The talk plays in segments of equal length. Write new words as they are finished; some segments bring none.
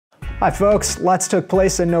Hi folks, lots took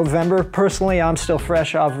place in November. Personally, I'm still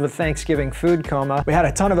fresh off of a Thanksgiving food coma. We had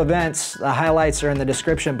a ton of events. The highlights are in the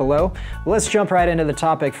description below. Let's jump right into the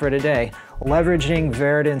topic for today. Leveraging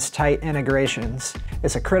Verodin's tight integrations.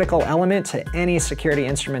 It's a critical element to any security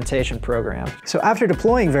instrumentation program. So after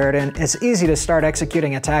deploying Verodin, it's easy to start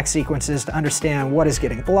executing attack sequences to understand what is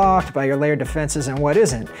getting blocked by your layered defenses and what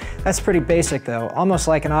isn't. That's pretty basic though, almost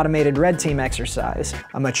like an automated red team exercise.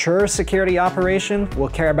 A mature security operation will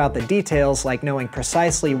care about the details like knowing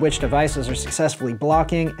precisely which devices are successfully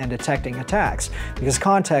blocking and detecting attacks, because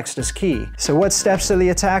context is key. So what steps of the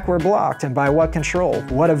attack were blocked and by what control?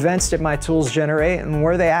 What events did my tools generate and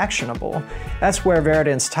were they actionable? That's where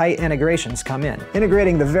Verodin's tight integrations come in.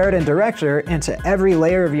 Integrating the Verodin director into every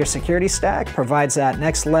layer of your security stack provides that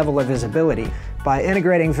next level of visibility. By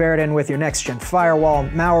integrating Verodin with your next-gen firewall,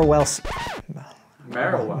 malware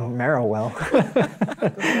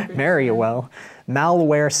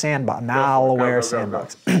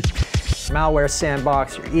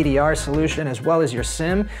sandbox, your EDR solution, as well as your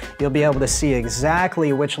SIEM, you'll be able to see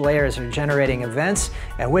exactly which layers are generating events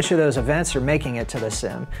and which of those events are making it to the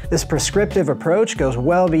SIEM. This prescriptive approach goes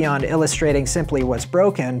well beyond illustrating simply what's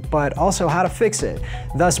broken, but also how to fix it,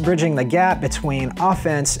 thus bridging the gap between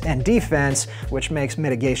offense and defense, which makes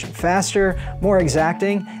mitigation faster, more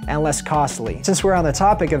exacting, and less costly. Since we're on the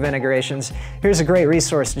topic of integrations, here's a great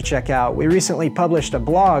resource to check out. We recently published a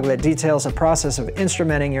blog that details the process of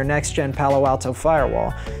instrumenting your next-gen Palo Alto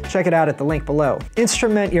firewall. Check it out at the link below.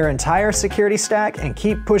 Instrument your entire security stack and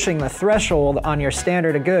keep pushing the threshold on your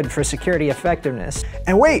standard of good for security effectiveness.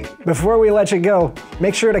 And wait, before we let you go,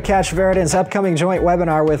 make sure to catch Verodin's upcoming joint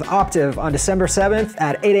webinar with Optiv on December 7th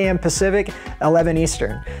at 8 a.m. Pacific, 11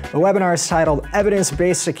 Eastern. The webinar is titled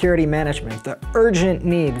Evidence-Based Security Management, the Urgent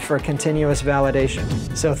Need for Continuous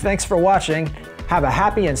Validation. So thanks for watching. Have a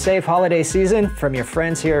happy and safe holiday season from your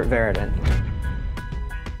friends here at Verodin.